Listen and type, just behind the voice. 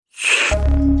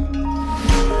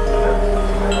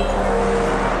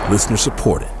Listener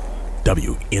supported.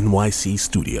 WNYC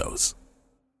Studios.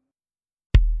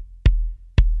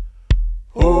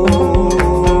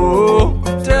 Oh,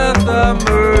 death have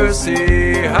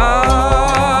mercy,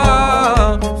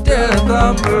 ah, death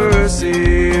have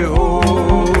mercy,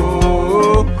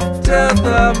 oh, death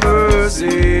have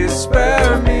mercy,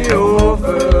 spare me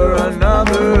over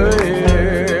another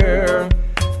year.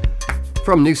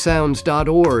 From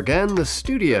newsounds.org and the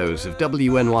studios of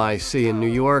WNYC in New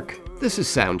York, this is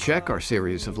Soundcheck, our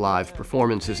series of live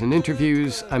performances and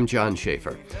interviews. I'm John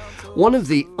Schaefer. One of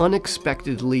the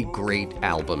unexpectedly great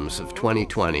albums of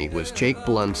 2020 was Jake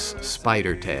Blunt's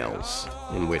Spider Tales,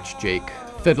 in which Jake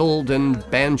fiddled and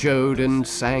banjoed and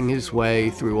sang his way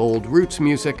through old roots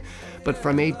music, but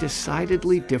from a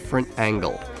decidedly different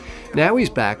angle. Now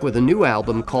he's back with a new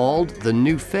album called The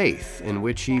New Faith, in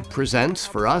which he presents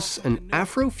for us an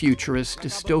Afrofuturist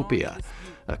dystopia,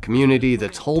 a community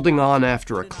that's holding on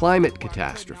after a climate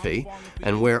catastrophe,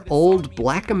 and where old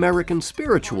Black American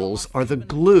spirituals are the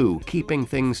glue keeping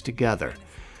things together.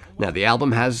 Now, the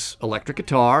album has electric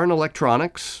guitar and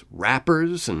electronics,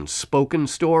 rappers and spoken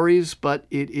stories, but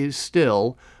it is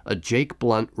still a Jake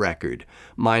Blunt record,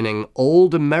 mining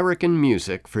old American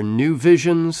music for new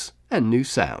visions and new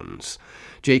sounds.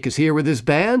 Jake is here with his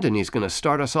band, and he's going to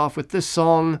start us off with this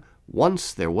song,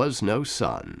 Once There Was No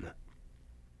Sun.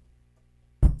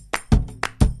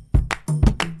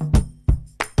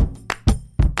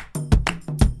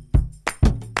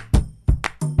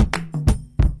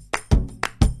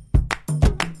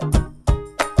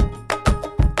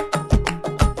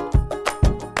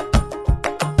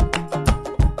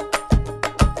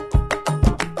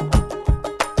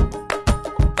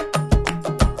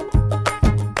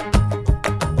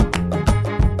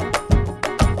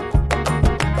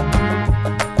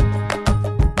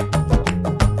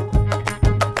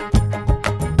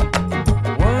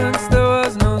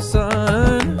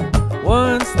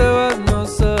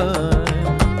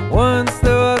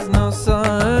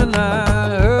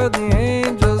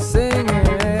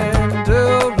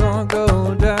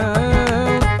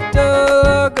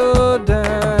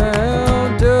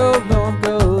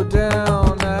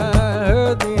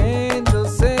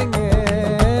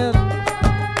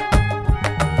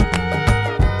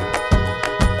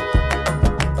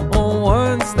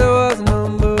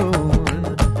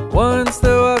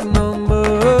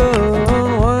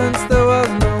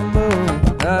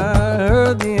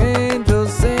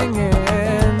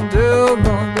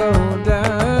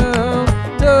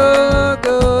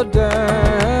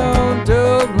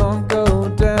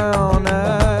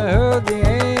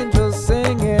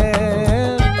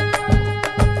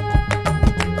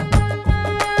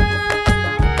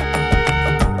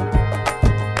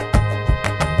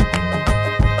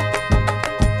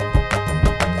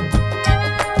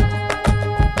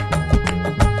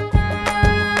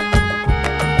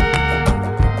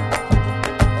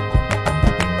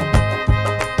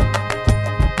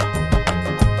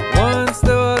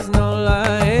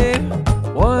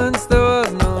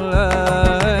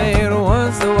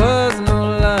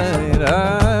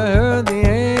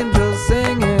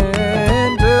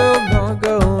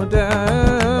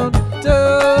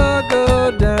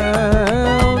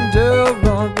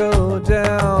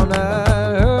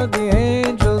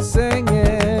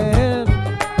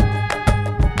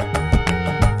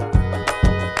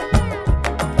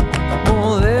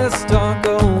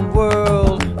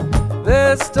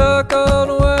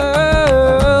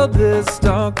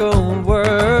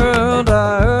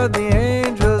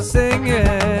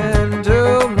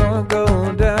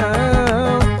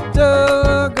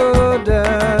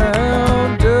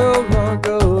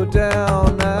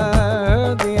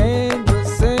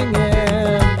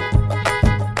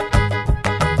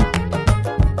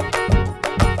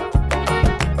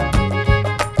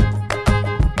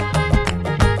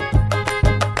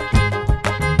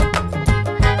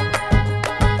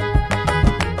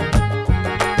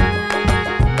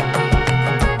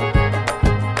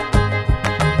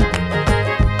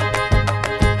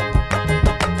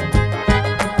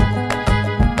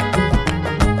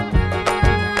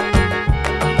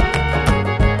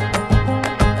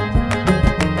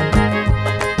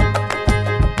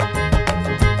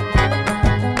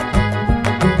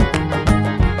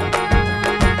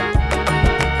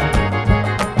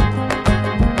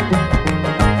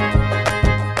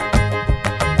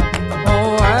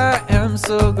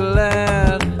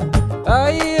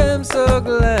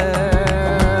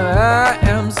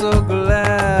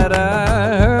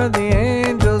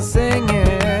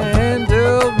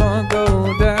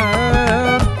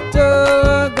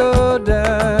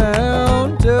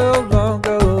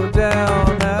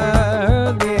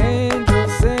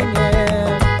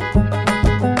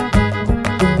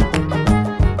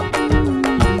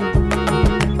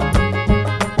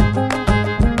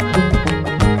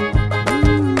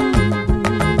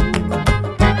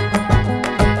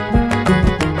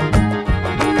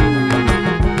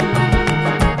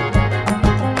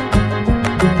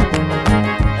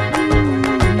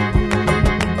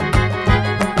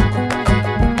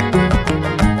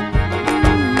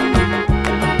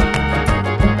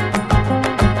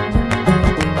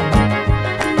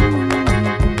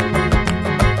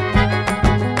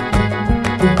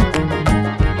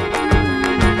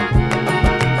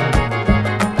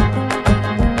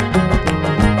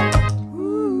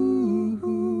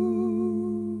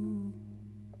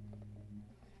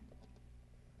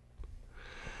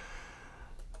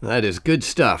 That is good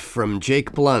stuff from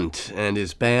Jake Blunt and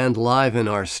his band live in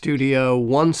our studio.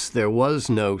 Once There Was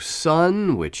No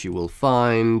Sun, which you will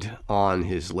find on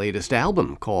his latest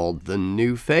album called The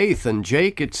New Faith. And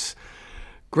Jake, it's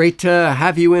great to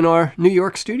have you in our New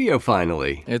York studio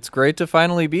finally. It's great to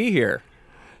finally be here.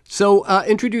 So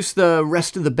introduce the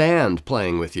rest of the band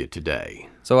playing with you today.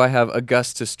 So I have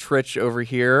Augustus Tritch over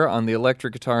here on the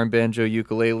electric guitar and banjo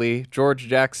ukulele, George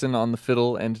Jackson on the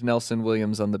fiddle, and Nelson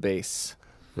Williams on the bass.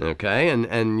 Okay,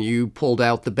 and you pulled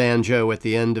out the banjo at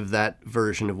the end of that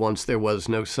version of Once There Was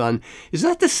No Sun. Is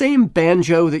that the same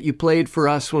banjo that you played for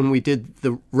us when we did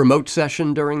the remote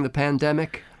session during the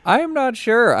pandemic? I am not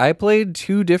sure. I played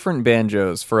two different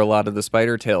banjos for a lot of the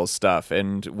Spider Tales stuff,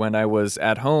 and when I was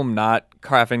at home not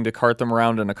having to cart them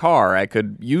around in a car, I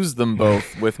could use them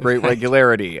both with great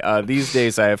regularity. These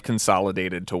days I have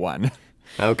consolidated to one.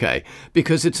 Okay,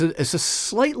 because it's a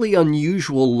slightly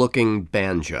unusual looking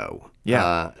banjo.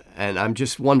 Yeah. And I'm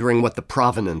just wondering what the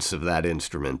provenance of that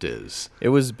instrument is. It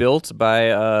was built by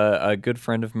a good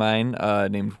friend of mine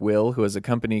named Will, who has a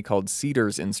company called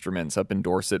Cedars Instruments up in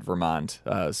Dorset, Vermont.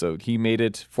 So he made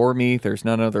it for me. There's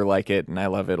none other like it, and I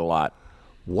love it a lot.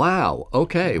 Wow.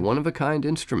 Okay, one-of-a-kind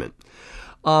instrument.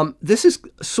 This is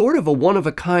sort of a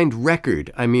one-of-a-kind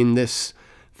record. I mean, this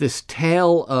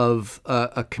tale of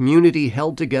a community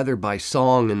held together by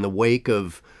song in the wake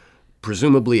of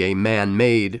presumably a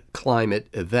man-made climate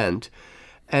event.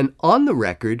 And on the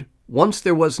record, Once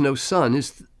There Was No Sun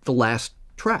is the last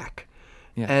track.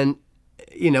 Yeah. And,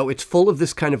 you know, it's full of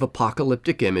this kind of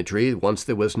apocalyptic imagery. Once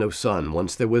there was no sun,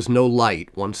 once there was no light,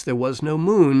 once there was no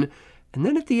moon. And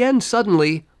then at the end,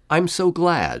 suddenly, I'm so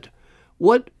glad.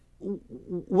 What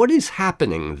is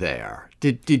happening there?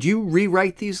 Did you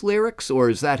rewrite these lyrics,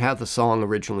 or is that how the song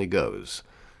originally goes?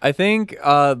 I think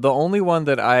the only one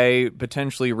that I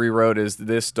potentially rewrote is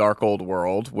This Dark Old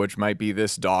World, which might be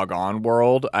This Doggone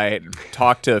World. I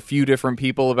talked to a few different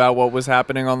people about what was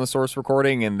happening on the source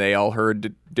recording, and they all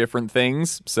heard different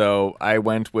things. So I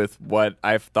went with what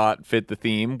I thought fit the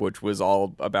theme, which was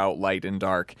all about light and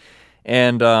dark.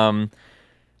 And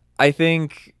I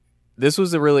think this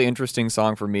was a really interesting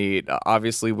song for me.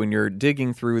 Obviously, when you're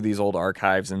digging through these old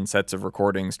archives and sets of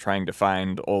recordings trying to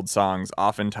find old songs,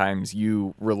 oftentimes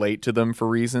you relate to them for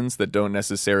reasons that don't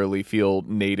necessarily feel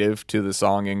native to the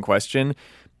song in question.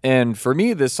 And for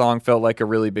me, this song felt like a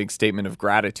really big statement of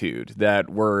gratitude, that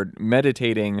we're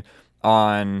meditating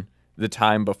on the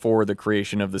time before the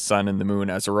creation of the sun and the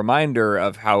moon as a reminder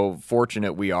of how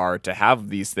fortunate we are to have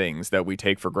these things that we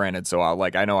take for granted. So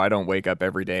I know I don't wake up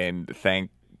every day and thank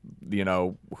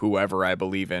whoever I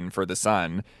believe in for the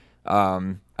sun.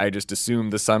 I just assume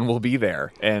the sun will be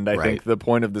there. And I think the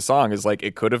point of the song is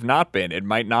it could have not been. It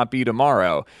might not be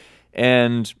tomorrow.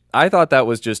 And I thought that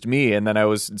was just me. And then I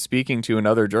was speaking to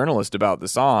another journalist about the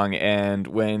song. And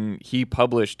when he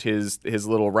published his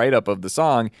little write-up of the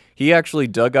song, he actually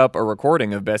dug up a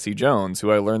recording of Bessie Jones,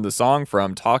 who I learned the song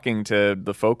from, talking to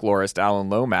the folklorist Alan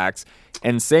Lomax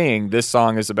and saying this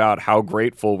song is about how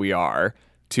grateful we are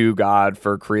to God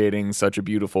for creating such a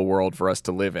beautiful world for us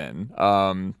to live in.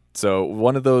 So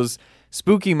one of those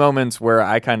spooky moments where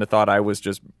I kind of thought I was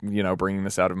just, bringing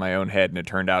this out of my own head, and it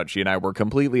turned out she and I were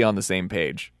completely on the same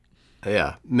page.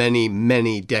 Yeah, many,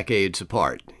 many decades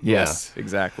apart. Yes,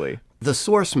 exactly. The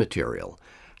source material,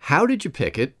 how did you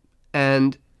pick it,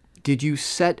 and did you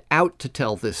set out to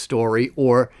tell this story,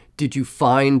 or did you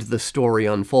find the story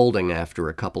unfolding after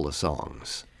a couple of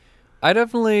songs? I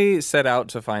definitely set out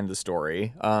to find the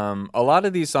story. A lot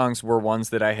of these songs were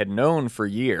ones that I had known for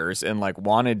years and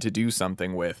wanted to do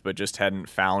something with, but just hadn't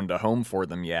found a home for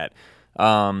them yet.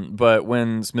 But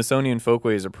when Smithsonian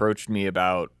Folkways approached me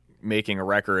about making a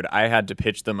record, I had to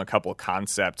pitch them a couple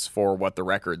concepts for what the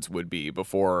records would be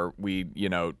before we,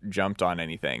 jumped on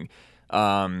anything.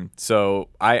 So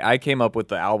I came up with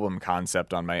the album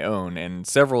concept on my own, and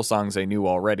several songs I knew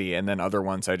already, and then other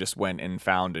ones I just went and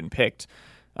found and picked.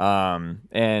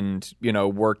 And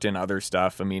worked in other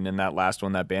stuff. I mean, in that last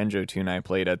one, that banjo tune I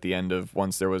played at the end of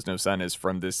Once There Was No Sun is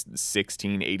from this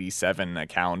 1687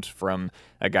 account from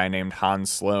a guy named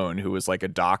Hans Sloane, who was a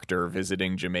doctor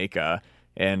visiting Jamaica,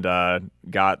 and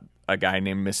got a guy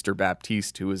named Mr.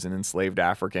 Baptiste, who was an enslaved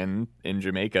African in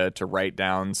Jamaica, to write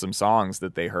down some songs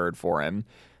that they heard for him.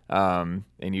 And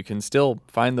you can still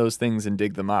find those things and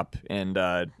dig them up. And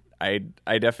I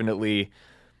definitely...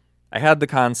 I had the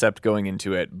concept going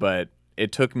into it, but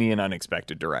it took me in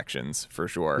unexpected directions, for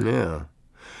sure. Yeah.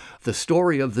 The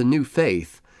story of the New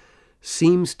Faith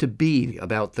seems to be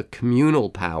about the communal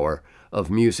power of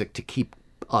music to keep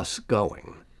us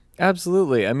going.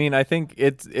 Absolutely. I mean, I think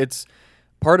it's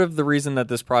part of the reason that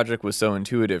this project was so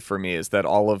intuitive for me is that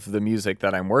all of the music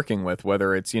that I'm working with,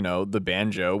 whether it's, the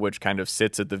banjo, which kind of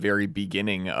sits at the very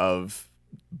beginning of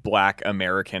Black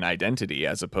American identity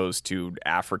as opposed to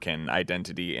African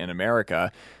identity in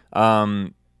America,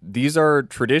 these are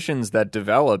traditions that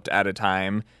developed at a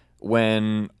time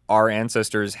when our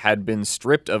ancestors had been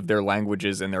stripped of their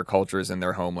languages and their cultures and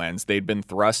their homelands. They'd been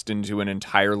thrust into an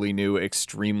entirely new,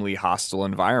 extremely hostile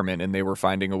environment, and they were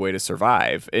finding a way to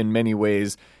survive. In many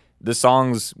ways, the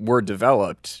songs were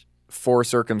developed for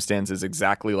circumstances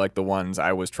exactly like the ones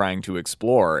I was trying to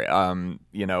explore.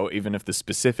 Even if the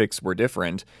specifics were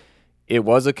different, it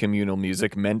was a communal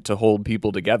music meant to hold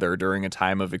people together during a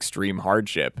time of extreme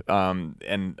hardship.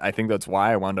 And I think that's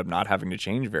why I wound up not having to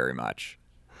change very much.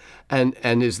 And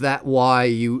is that why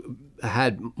you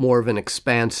had more of an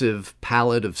expansive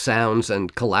palette of sounds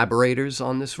and collaborators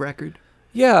on this record?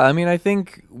 Yeah, I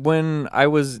think when I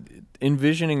was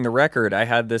envisioning the record, I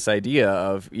had this idea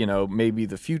of, maybe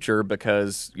the future,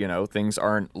 because, things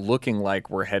aren't looking like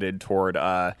we're headed toward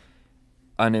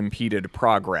unimpeded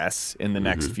progress in the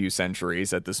next few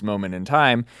centuries at this moment in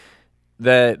time,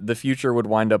 that the future would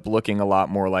wind up looking a lot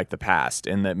more like the past,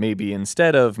 and that maybe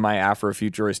instead of my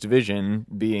Afrofuturist vision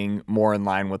being more in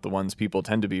line with the ones people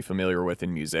tend to be familiar with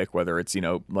in music, whether it's,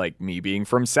 like me being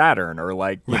from Saturn or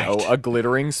a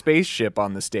glittering spaceship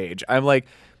on the stage, I'm like,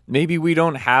 maybe we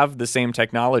don't have the same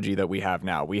technology that we have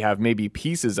now. We have maybe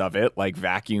pieces of it, like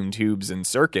vacuum tubes and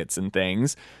circuits and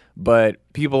things, but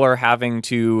people are having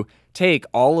to take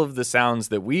all of the sounds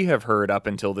that we have heard up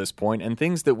until this point and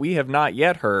things that we have not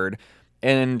yet heard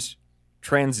and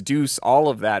transduce all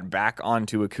of that back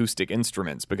onto acoustic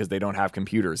instruments, because they don't have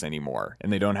computers anymore,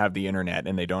 and they don't have the internet,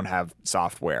 and they don't have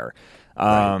software.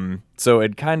 Right. So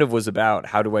it kind of was about,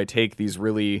 how do I take these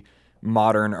really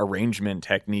modern arrangement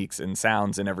techniques and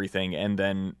sounds and everything and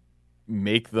then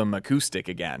make them acoustic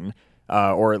again,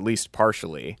 or at least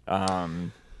partially.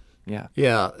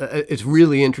 Yeah, it's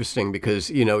really interesting because,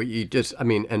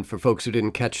 and for folks who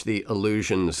didn't catch the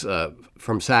allusions,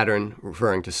 from Saturn,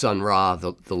 referring to Sun Ra,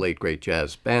 the late great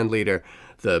jazz band leader,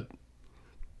 the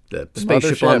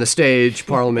spaceship Mothership on the stage,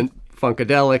 Parliament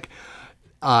Funkadelic,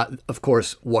 of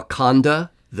course,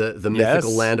 Wakanda, the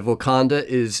mythical land of Wakanda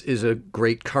is a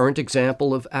great current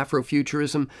example of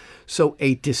Afrofuturism. So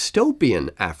a dystopian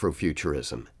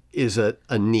Afrofuturism is a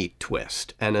neat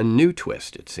twist, and a new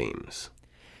twist, it seems.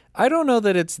 I don't know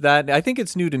that it's that. I think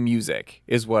it's new to music,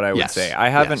 is what I would say. I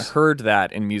haven't heard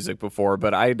that in music before,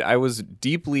 but I was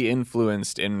deeply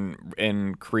influenced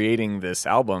in creating this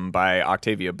album by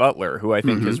Octavia Butler, who I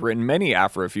think has written many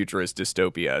Afrofuturist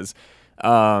dystopias.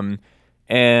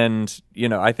 And,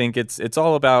 I think it's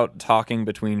all about talking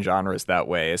between genres that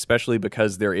way, especially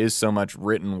because there is so much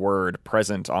written word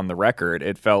present on the record.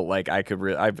 It felt like I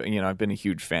could I've been a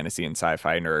huge fantasy and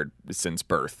sci-fi nerd since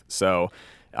birth. So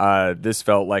this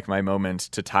felt like my moment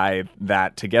to tie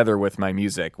that together with my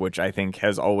music, which I think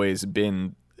has always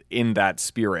been in that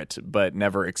spirit, but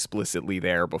never explicitly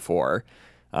there before.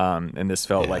 And this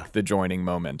felt like the joining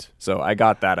moment. So I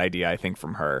got that idea, I think,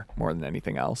 from her more than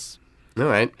anything else. All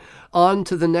right. On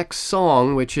to the next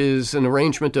song, which is an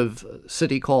arrangement of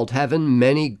City Called Heaven.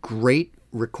 Many great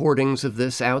recordings of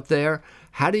this out there.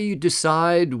 How do you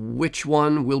decide which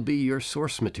one will be your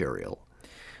source material?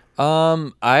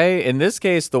 In this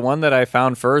case, the one that I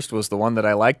found first was the one that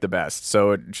I liked the best,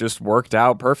 so it just worked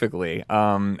out perfectly.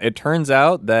 It turns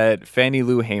out that Fannie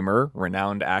Lou Hamer,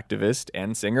 renowned activist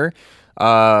and singer,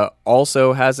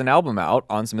 also has an album out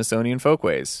on Smithsonian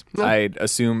Folkways. Yeah. I'd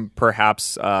assume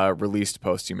perhaps released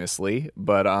posthumously,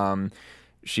 but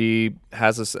she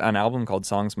has an album called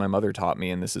Songs My Mother Taught Me,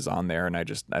 and this is on there, and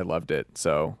I loved it,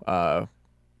 so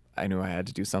I knew I had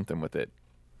to do something with it.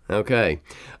 Okay.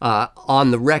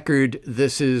 On the record,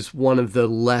 this is one of the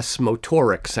less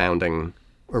motoric sounding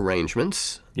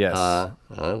arrangements. Yes.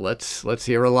 Let's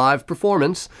hear a live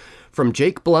performance from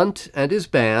Jake Blunt and his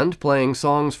band playing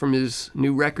songs from his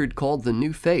new record called The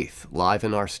New Faith, live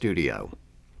in our studio.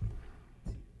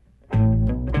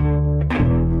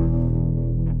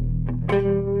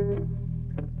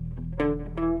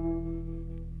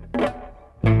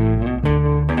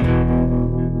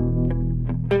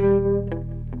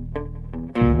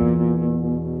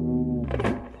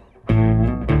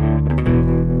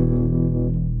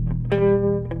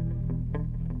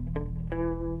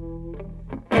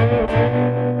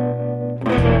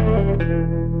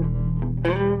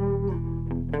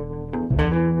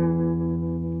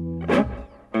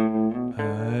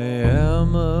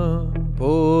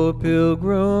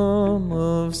 Pilgrim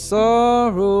of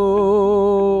sorrow,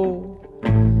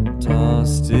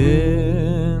 tossed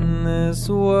in this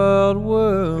wild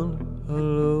world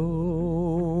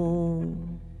alone.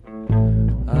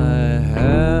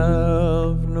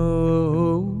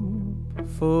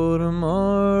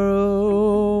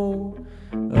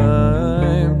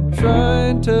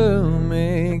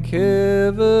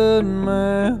 heaven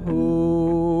my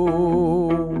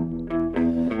home.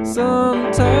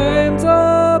 Sometimes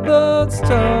our boats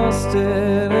tossed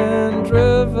in and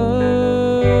driven.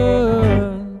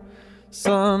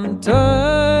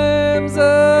 Sometimes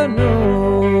I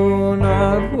know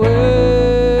not where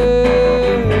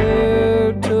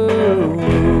to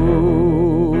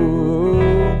roam.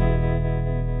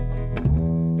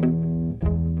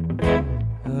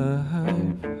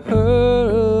 I've heard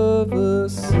of a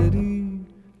city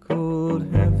called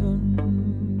heaven.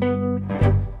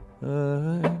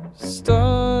 I'm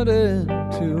starting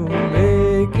to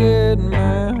make it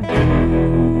my home.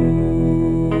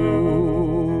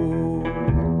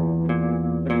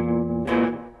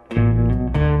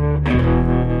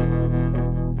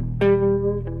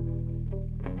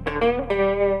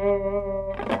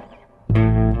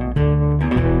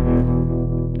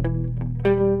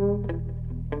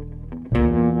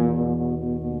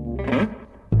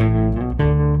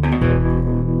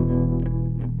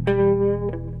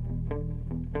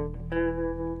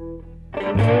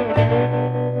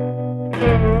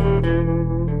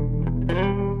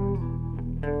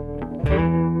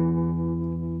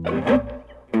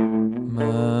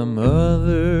 My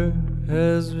mother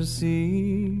has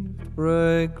received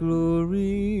bright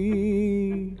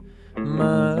glory.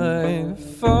 My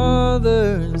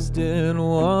father's dead,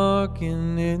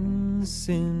 walking in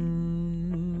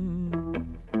sin.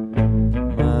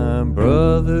 My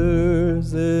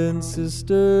brothers and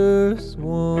sisters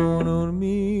won't own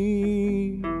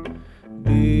me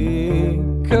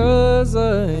because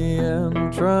I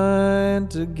am trying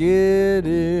to get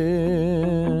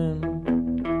in.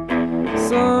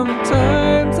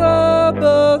 Sometimes our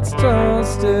boats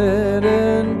tossed it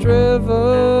and driven.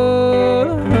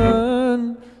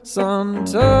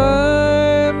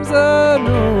 Sometimes I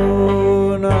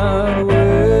know not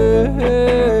where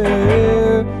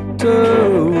to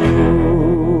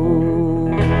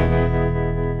roam.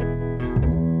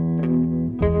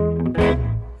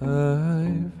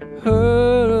 I've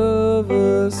heard of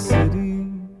a city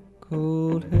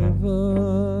called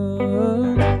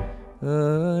heaven.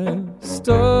 I'm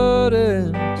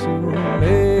starting to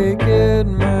make it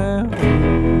my home.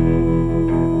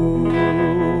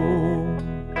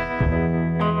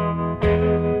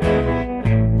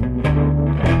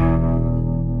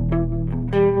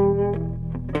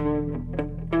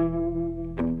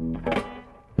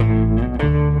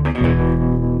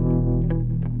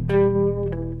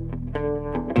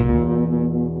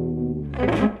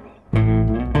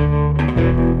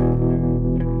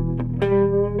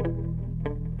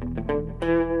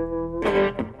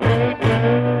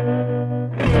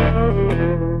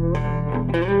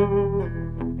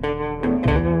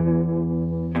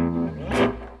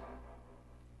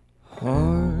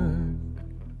 Hark,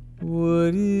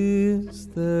 what is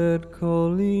that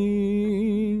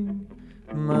calling?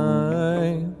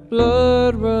 My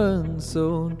blood runs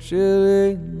so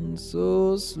chilly and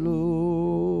so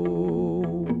slow.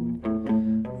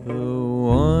 The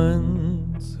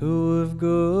ones who have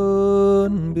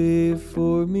gone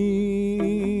before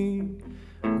me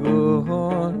go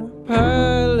on,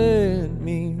 pilot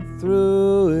me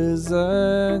through as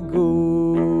I go.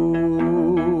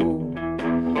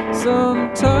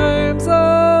 Sometimes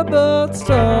our boats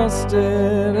tossed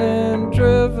in and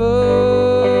driven.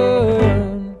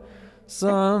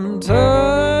 Sometimes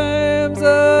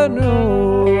I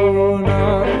know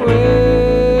not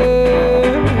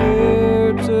where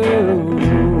to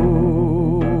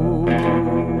roam.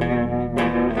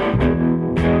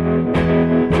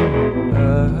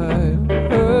 I've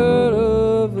heard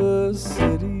of a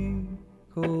city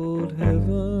called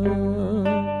heaven.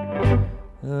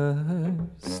 I'm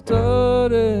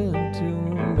starting to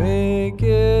make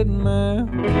it my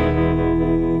home.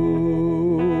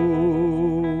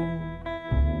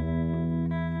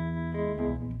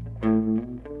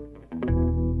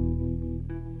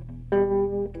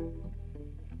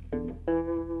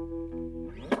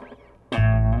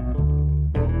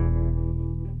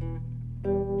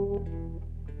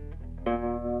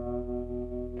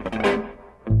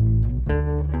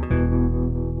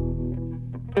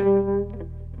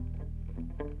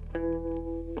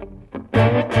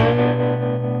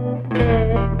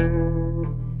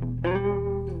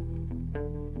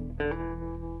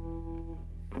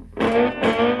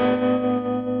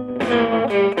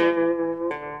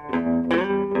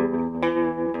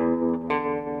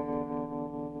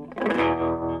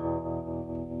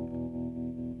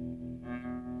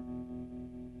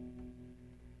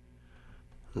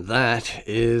 That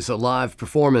is a live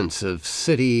performance of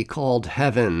City Called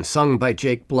Heaven, sung by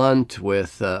Jake Blunt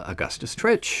with Augustus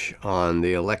Trich on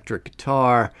the electric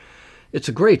guitar It's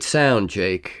a great sound,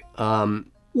 Jake.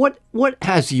 What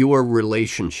has your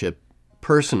relationship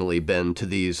personally been to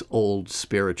these old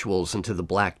spirituals and to the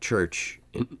black church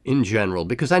in general?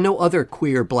 Because I know other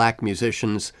queer black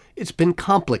musicians, it's been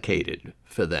complicated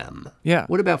for them. Yeah.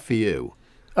 What about for you?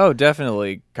 Oh,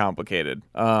 definitely complicated.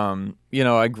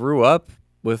 I grew up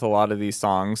with a lot of these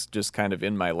songs just kind of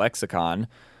in my lexicon.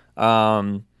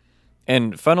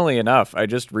 And funnily enough, I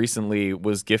just recently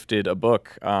was gifted a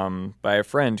book by a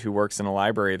friend who works in a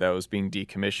library that was being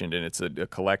decommissioned, and it's a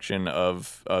collection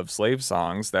of slave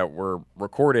songs that were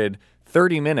recorded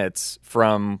 30 minutes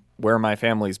from where my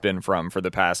family's been from for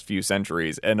the past few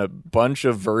centuries, and a bunch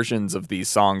of versions of these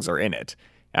songs are in it.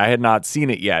 I had not seen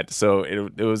it yet, so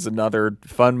it was another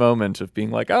fun moment of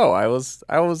being like, oh, I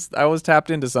was tapped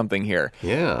into something here.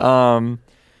 Yeah.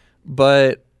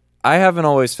 But I haven't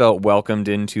always felt welcomed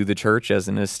into the church as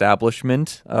an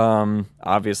establishment.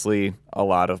 Obviously, a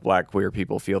lot of black queer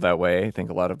people feel that way. I think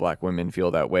a lot of black women feel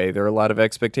that way. There are a lot of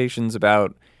expectations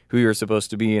about who you're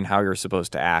supposed to be and how you're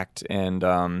supposed to act.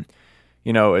 And,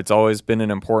 it's always been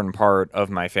an important part of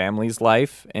my family's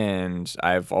life. And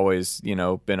I've always,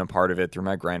 been a part of it through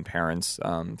my grandparents,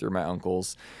 through my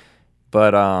uncles.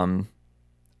 But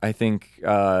I think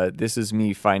this is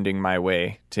me finding my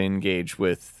way to engage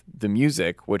with the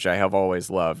music, which I have always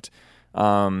loved,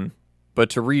 but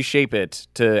to reshape it,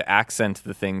 to accent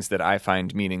the things that I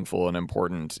find meaningful and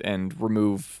important and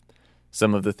remove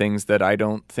some of the things that I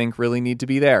don't think really need to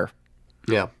be there.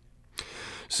 Yeah.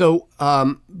 So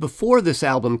before this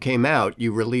album came out,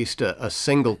 you released a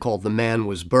single called The Man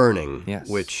Was Burning, yes.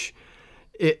 Which,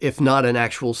 if not an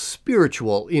actual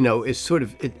spiritual, is sort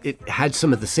of, it had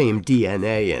some of the same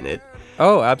DNA in it.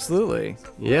 Oh, absolutely.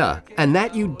 Yeah. And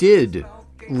that you did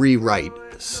rewrite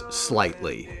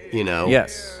slightly,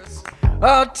 Yes.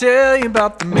 I'll tell you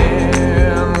about the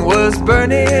man was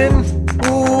burning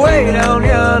way down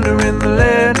yonder in the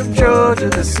land of Georgia.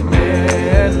 This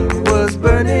man was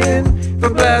burning for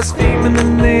blaspheming the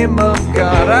name of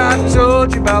God. I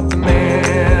told you about the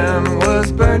man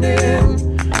was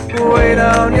burning way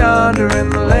down yonder in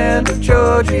the land of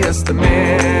Georgia. Yes, the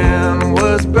man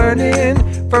was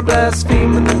burning for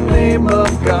blaspheming the name of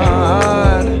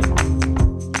God.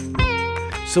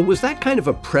 So was that kind of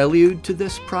a prelude to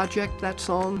this project, that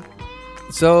song?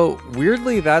 So,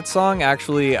 weirdly, that song,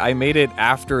 actually, I made it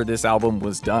after this album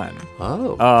was done.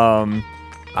 Oh.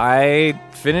 I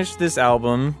finished this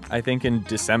album, I think, in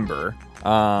December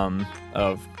of,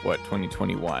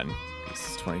 2021? This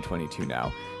is 2022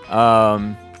 now.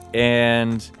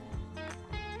 And,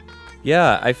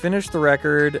 yeah, I finished the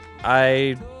record.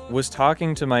 I was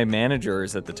talking to my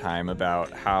managers at the time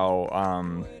about how...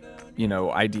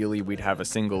 ideally we'd have a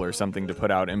single or something to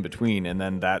put out in between. And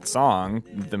then that song,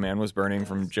 The Man Was Burning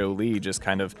from Joe Lee, just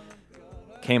kind of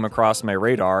came across my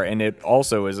radar. And it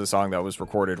also is a song that was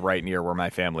recorded right near where my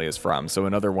family is from. So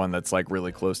another one that's like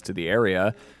really close to the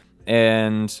area.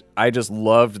 And I just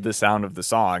loved the sound of the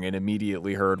song and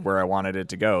immediately heard where I wanted it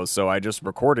to go. So I just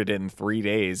recorded it in 3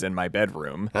 days in my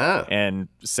bedroom and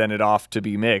sent it off to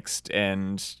be mixed.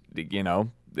 And,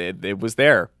 it was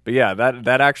there. But yeah,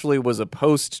 that actually was a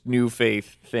post New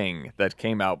Faith thing that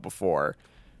came out before.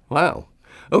 Wow.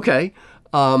 Okay.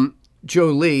 Joe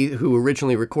Lee, who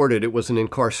originally recorded it, was an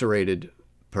incarcerated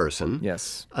person.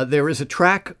 Yes. There is a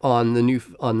track on the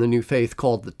New Faith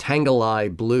called the Tangalai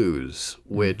Blues,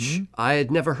 which I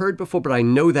had never heard before, but I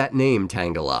know that name,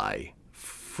 Tangalai,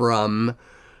 from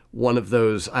one of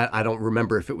those, I don't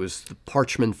remember if it was the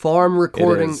Parchman Farm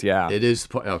recording. It is, yeah. It is,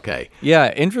 okay.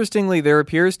 Yeah, interestingly, there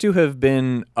appears to have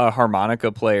been a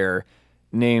harmonica player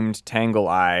named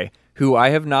Tangalai, who I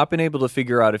have not been able to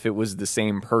figure out if it was the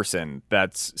same person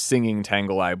that's singing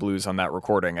Tangalai Blues on that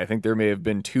recording. I think there may have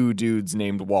been two dudes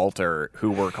named Walter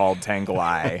who were called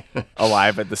Tangalai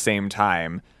alive at the same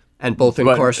time. And both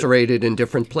incarcerated in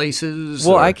different places?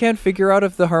 Well, I can't figure out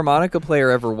if the harmonica player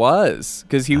ever was,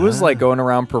 because he was like going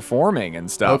around performing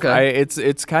and stuff. Okay.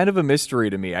 It's kind of a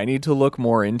mystery to me. I need to look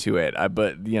more into it.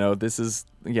 But, this is,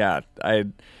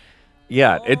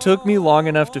 it took me long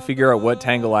enough to figure out what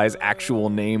Tangalai's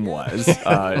actual name was.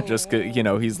 Just,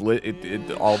 he's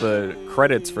all the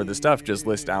credits for the stuff just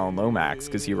list Alan Lomax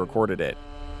because he recorded it.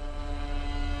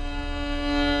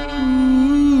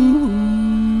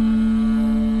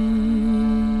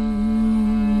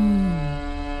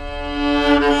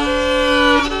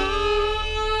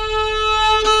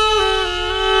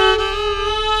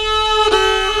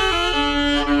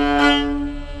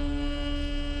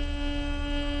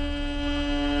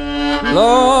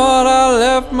 Lord, I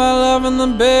left my love and the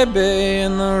baby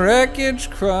in the wreckage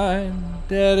crying.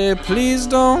 Daddy, please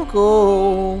don't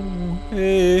go.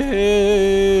 Hey,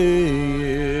 hey,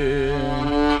 yeah.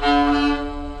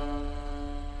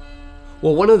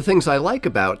 Well, one of the things I like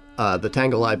about the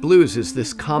Tangle Blues is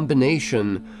this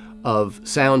combination of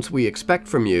sounds we expect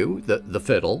from you, the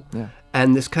fiddle,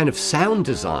 and this kind of sound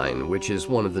design, which is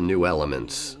one of the new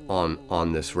elements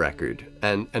on this record.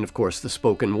 And of course, the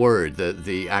spoken word,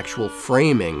 the actual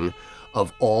framing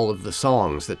of all of the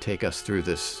songs that take us through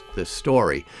this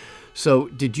story. So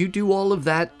did you do all of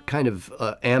that kind of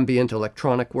ambient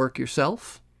electronic work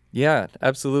yourself? Yeah,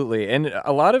 absolutely. And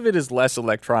a lot of it is less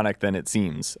electronic than it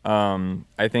seems.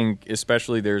 I think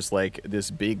especially there's like this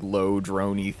big low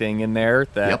droney thing in there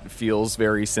that feels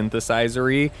very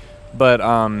synthesizer-y. But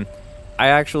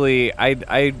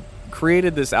I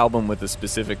created this album with a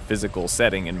specific physical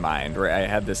setting in mind, where I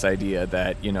had this idea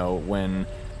that, you know, when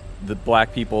the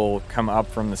black people come up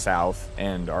from the South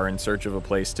and are in search of a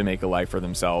place to make a life for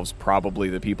themselves, probably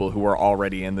the people who are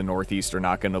already in the Northeast are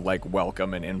not going to like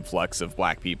welcome an influx of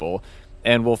black people,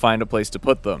 and will find a place to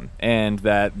put them. And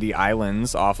that the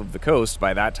islands off of the coast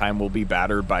by that time will be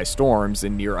battered by storms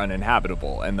and near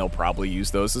uninhabitable, and they'll probably use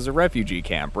those as a refugee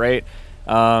camp, right?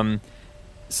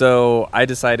 So I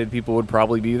decided people would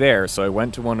probably be there. So I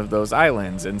went to one of those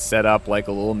islands and set up like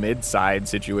a little mid-side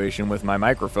situation with my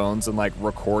microphones and like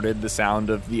recorded the sound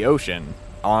of the ocean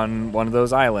on one of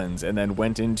those islands, and then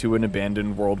went into an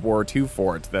abandoned World War II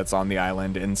fort that's on the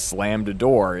island and slammed a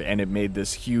door, and it made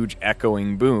this huge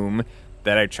echoing boom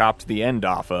that I chopped the end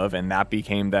off of, and that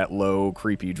became that low,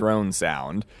 creepy drone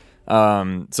sound.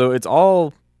 So it's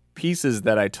all pieces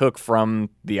that I took from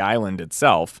the island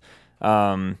itself.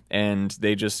 And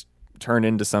they just turn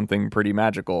into something pretty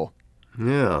magical.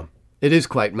 Yeah, it is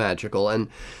quite magical. And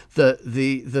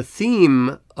the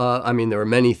theme, I mean, there are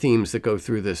many themes that go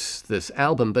through this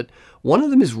album, but one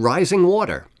of them is rising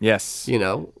water. Yes. You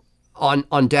know,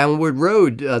 on Downward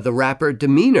Road, the rapper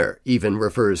Demeanor even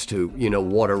refers to, you know,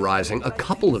 water rising a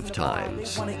couple of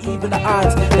times. Even the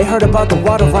odds, they heard about the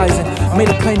water rising. Made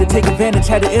a plan to take advantage,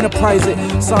 had to enterprise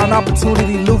it. Saw an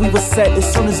opportunity, Louis was set.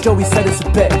 As soon as Joey said it's a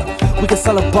bet. We can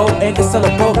sell a boat and can sell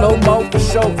a boat, no more for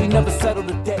sure. We never settled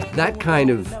the debt. That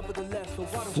kind of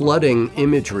flooding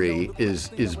imagery is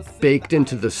baked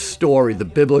into the story, the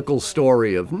biblical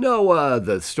story of Noah,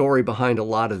 the story behind a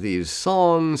lot of these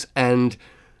songs, and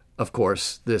of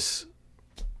course, this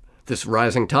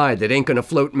rising tide that ain't going to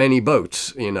float many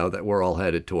boats, you know, that we're all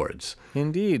headed towards.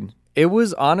 Indeed. It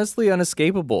was honestly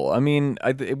unescapable. I mean,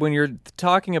 when you're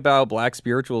talking about black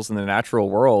spirituals in the natural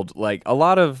world, like a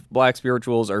lot of black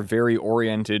spirituals are very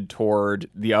oriented toward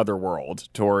the other world,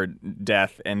 toward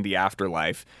death and the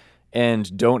afterlife,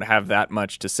 and don't have that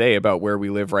much to say about where we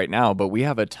live right now. But we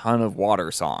have a ton of water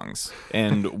songs,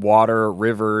 and water,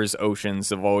 rivers, oceans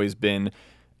have always been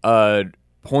a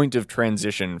point of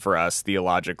transition for us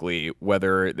theologically,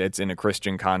 whether it's in a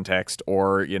Christian context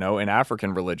or, you know, in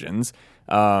African religions.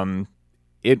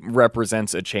 It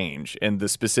represents a change, and the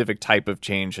specific type of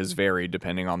change has varied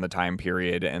depending on the time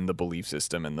period and the belief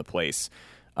system and the place.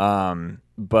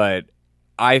 But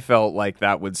I felt like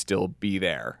that would still be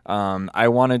there. I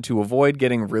wanted to avoid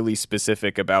getting really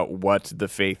specific about what the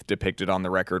faith depicted on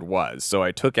the record was. So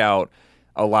I took out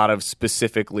a lot of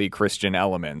specifically Christian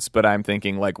elements, but I'm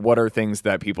thinking, like, what are things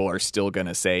that people are still going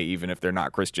to say even if they're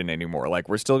not Christian anymore? Like,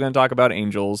 we're still going to talk about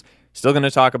angels, still going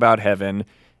to talk about heaven,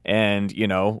 and, you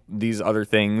know, these other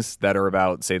things that are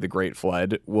about, say, the Great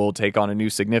Flood will take on a new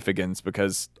significance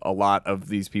because a lot of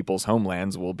these people's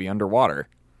homelands will be underwater.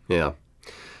 Yeah.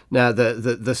 Now,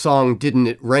 the song Didn't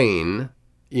It Rain,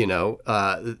 you know,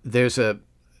 there's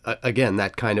again,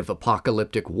 that kind of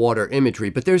apocalyptic water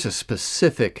imagery, but there's a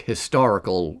specific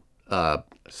historical,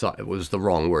 it was the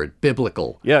wrong word,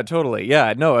 biblical. Yeah, totally.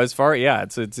 Yeah, no, it's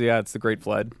the Great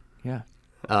Flood. Yeah.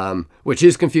 Which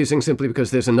is confusing simply because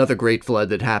there's another Great Flood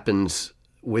that happens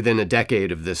within a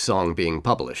decade of this song being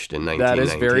published in 1919.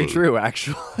 That is very true,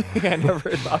 actually. I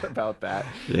never thought about that.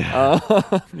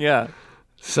 Yeah. Yeah.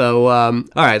 So, all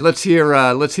right, let's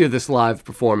hear this live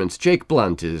performance. Jake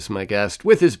Blunt is my guest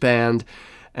with his band,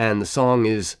 and the song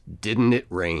is Didn't It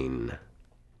Rain?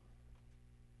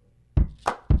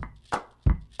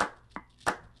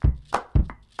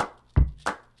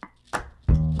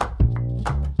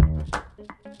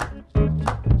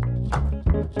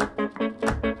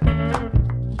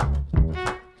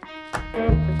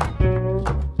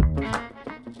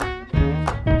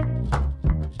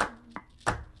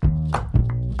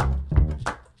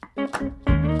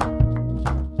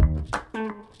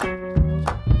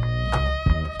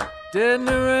 Didn't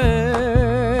it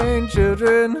rain,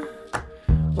 children?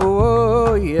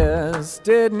 Oh, yes.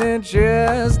 Didn't it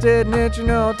just, didn't it, you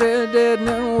know, didn't it?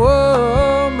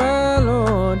 Oh, my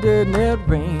Lord, didn't it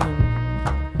rain?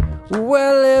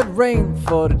 Well, it rained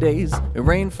 40 days, it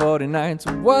rained 40 nights.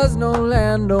 There was no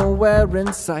land nowhere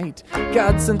in sight.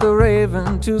 God sent the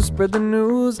raven to spread the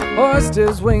news. Horsed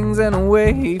his wings and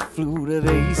away he flew to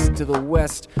the east, to the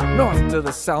west, north to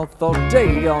the south, all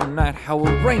day, all night. How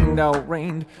it rained,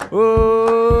 oh,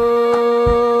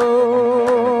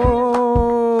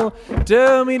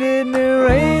 tell me, didn't it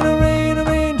rain,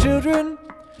 rain, children?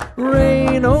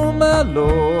 Rain, oh my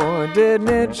Lord, didn't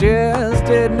it just,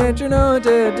 didn't it, you know,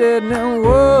 didn't it,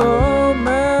 whoa,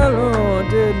 my Lord,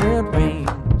 didn't it rain?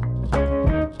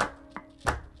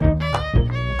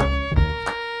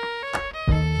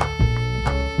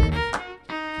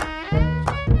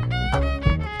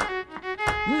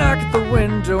 Knock at the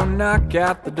window, knock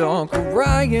at the door,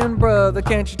 crying, brother,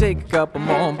 can't you take a couple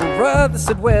more? But brother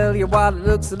said, well, your water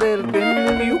looks a little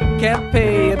thin, you can't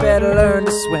pay, you better learn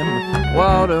to swim.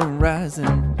 Water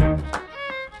rising,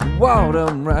 water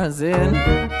rising,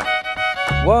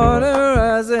 water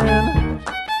rising.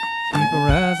 Keep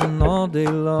rising all day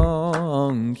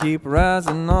long, keep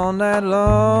rising all night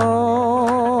long.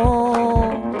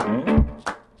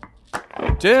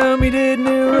 Tell me, didn't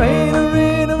it rain,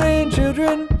 rain,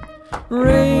 children?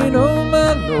 Rain, oh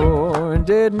my Lord,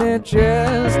 didn't it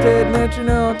just, didn't it, you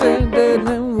know, didn't it,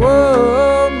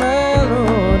 whoa, my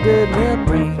Lord, didn't it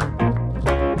rain?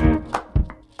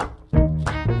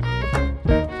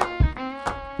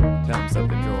 Tell him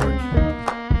something, George.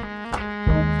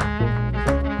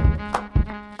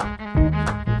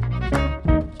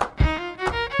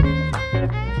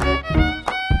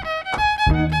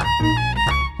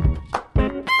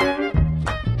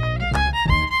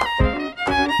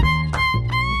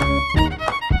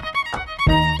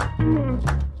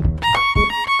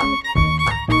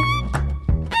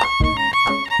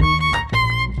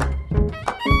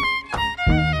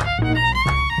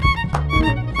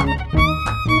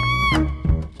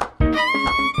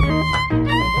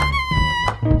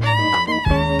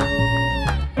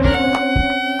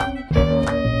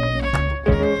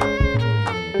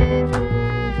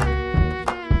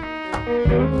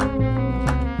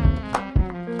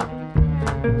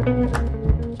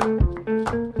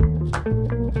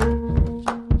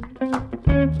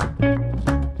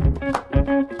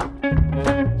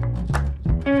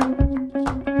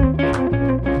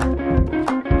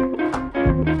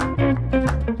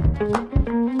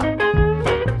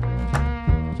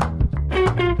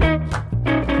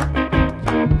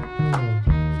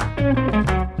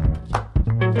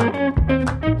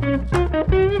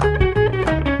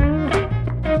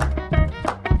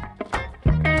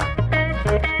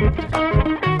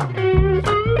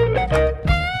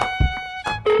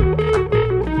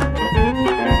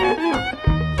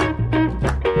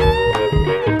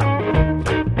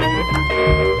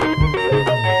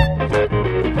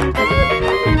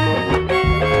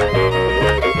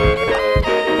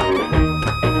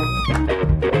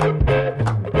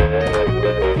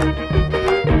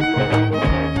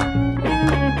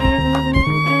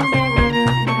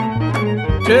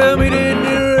 Tell me, didn't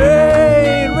it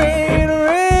rain, rain,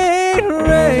 rain,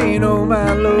 rain, oh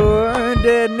my Lord,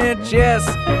 didn't it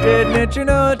just, didn't it, you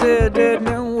know, didn't it,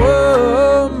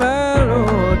 whoa, my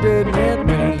Lord, didn't it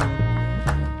rain?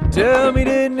 Tell me,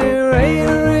 didn't it rain,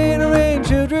 rain, rain,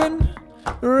 children?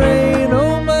 Rain,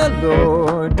 oh my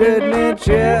Lord, didn't it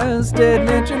just, didn't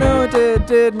it, you know, didn't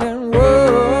it,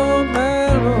 whoa,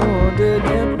 my Lord,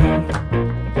 didn't it rain?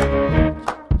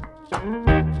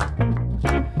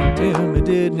 Tell me,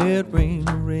 didn't it rain,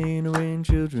 rain, rain,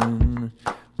 children?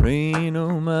 Rain,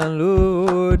 oh my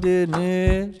Lord, didn't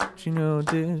it, you know,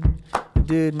 didn't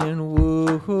it,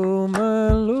 whoa,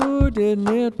 my Lord, didn't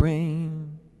it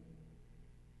rain?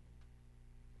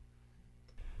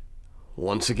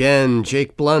 Once again,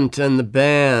 Jake Blunt and the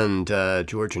band,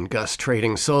 George and Gus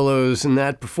trading solos in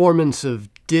that performance of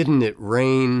Didn't It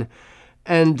Rain?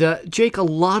 And Jake, a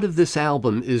lot of this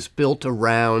album is built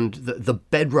around the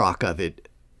bedrock of it,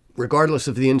 regardless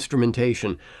of the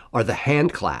instrumentation, are the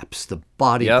hand claps, the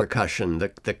body percussion, the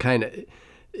kind of...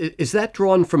 Is that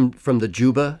drawn from the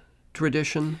Juba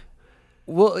tradition?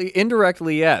 Well,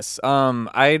 indirectly, yes.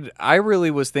 I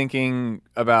really was thinking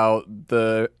about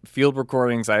the field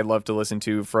recordings I'd love to listen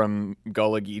to from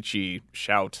Gullah Geechee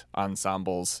shout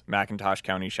ensembles, McIntosh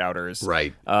County shouters,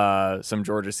 right? Some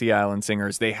Georgia Sea Island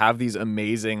singers. They have these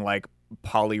amazing like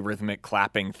polyrhythmic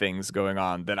clapping things going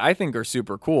on that I think are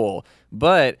super cool.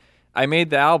 But I made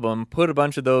the album, put a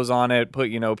bunch of those on it, put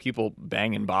people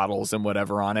banging bottles and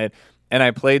whatever on it. and I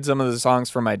played some of the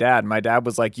songs for my dad. My dad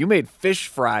was like, "You made fish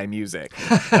fry music."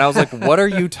 And I was like, "What are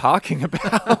you talking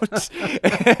about?"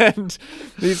 And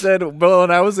he said, "Well,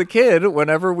 when I was a kid,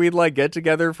 whenever we'd like get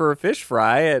together for a fish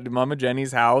fry at Mama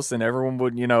Jenny's house and everyone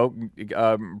would,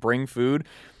 bring food,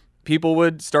 people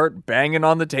would start banging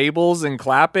on the tables and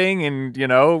clapping and,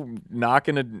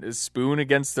 knocking a spoon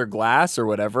against their glass or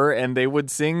whatever, and they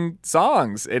would sing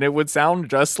songs, and it would sound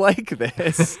just like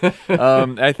this."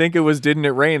 I think it was Didn't It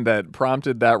Rain that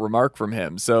prompted that remark from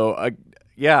him. So,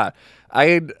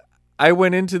 I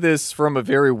went into this from a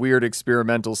very weird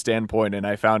experimental standpoint, and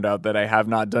I found out that I have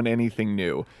not done anything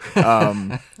new,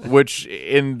 which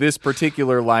in this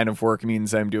particular line of work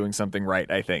means I'm doing something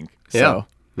right, I think. Yeah.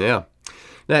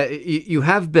 Now, you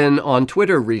have been on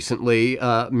Twitter recently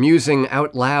musing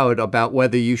out loud about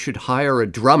whether you should hire a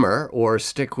drummer or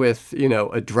stick with,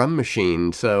 a drum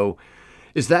machine. So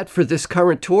is that for this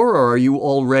current tour, or are you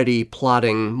already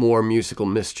plotting more musical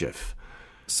mischief?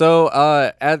 So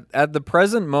at the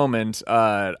present moment,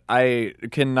 I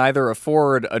can neither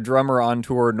afford a drummer on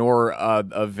tour nor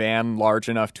a van large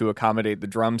enough to accommodate the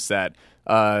drum set.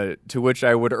 To which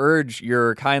I would urge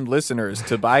your kind listeners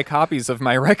to buy copies of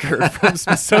my record from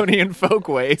Smithsonian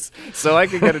Folkways so I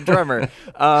could get a drummer.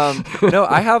 No,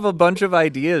 I have a bunch of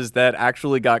ideas that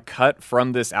actually got cut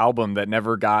from this album that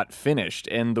never got finished.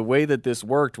 And the way that this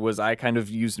worked was I kind of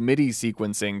used MIDI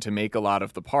sequencing to make a lot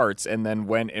of the parts and then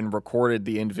went and recorded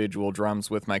the individual drums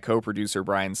with my co-producer,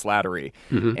 Brian Slattery.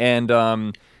 Mm-hmm.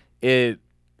 And it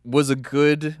was a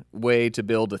good way to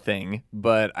build a thing,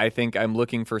 but I think I'm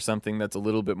looking for something that's a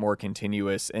little bit more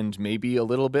continuous and maybe a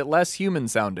little bit less human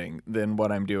sounding than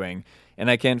what I'm doing. And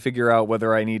I can't figure out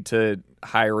whether I need to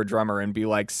hire a drummer and be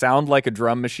like, sound like a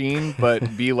drum machine,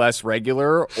 but be less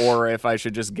regular, or if I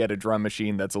should just get a drum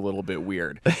machine that's a little bit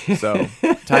weird. So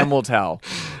time will tell.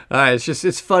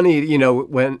 It's funny,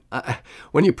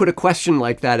 when you put a question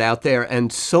like that out there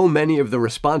and so many of the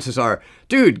responses are,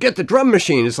 dude, get the drum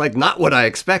machine. It's like not what I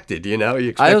expected,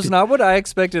 It was not what I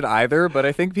expected either, but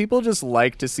I think people just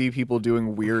like to see people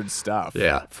doing weird stuff,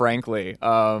 frankly.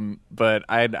 But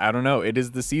I don't know. It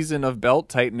is the season of belt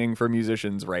tightening for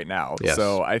musicians right now. Yes.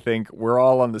 So I think we're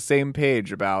all on the same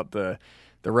page about the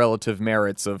relative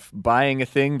merits of buying a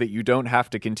thing that you don't have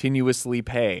to continuously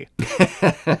pay.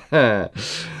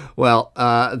 Well,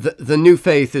 the New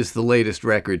Faith is the latest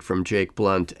record from Jake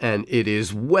Blount, and it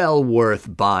is well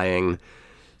worth buying,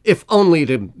 if only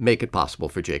to make it possible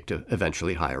for Jake to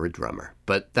eventually hire a drummer.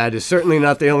 But that is certainly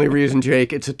not the only reason,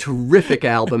 Jake. It's a terrific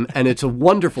album, and it's a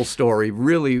wonderful story,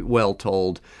 really well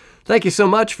told. Thank you so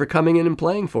much for coming in and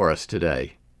playing for us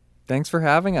today. Thanks for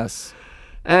having us.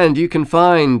 And you can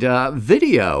find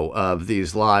video of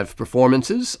these live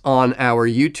performances on our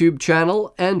YouTube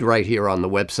channel and right here on the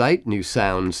website,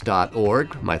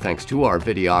 newsounds.org. My thanks to our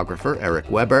videographer,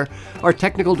 Eric Weber. Our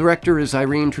technical director is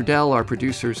Irene Trudell. Our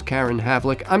producer is Karen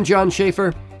Havlick. I'm John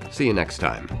Schaefer. See you next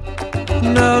time.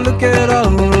 Now look at all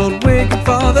the old wicked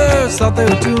fathers, thought they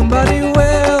were doing mighty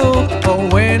well.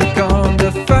 But when it come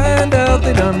to find out,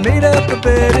 they done made up a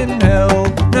bed in hell.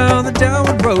 Now the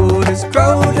downward road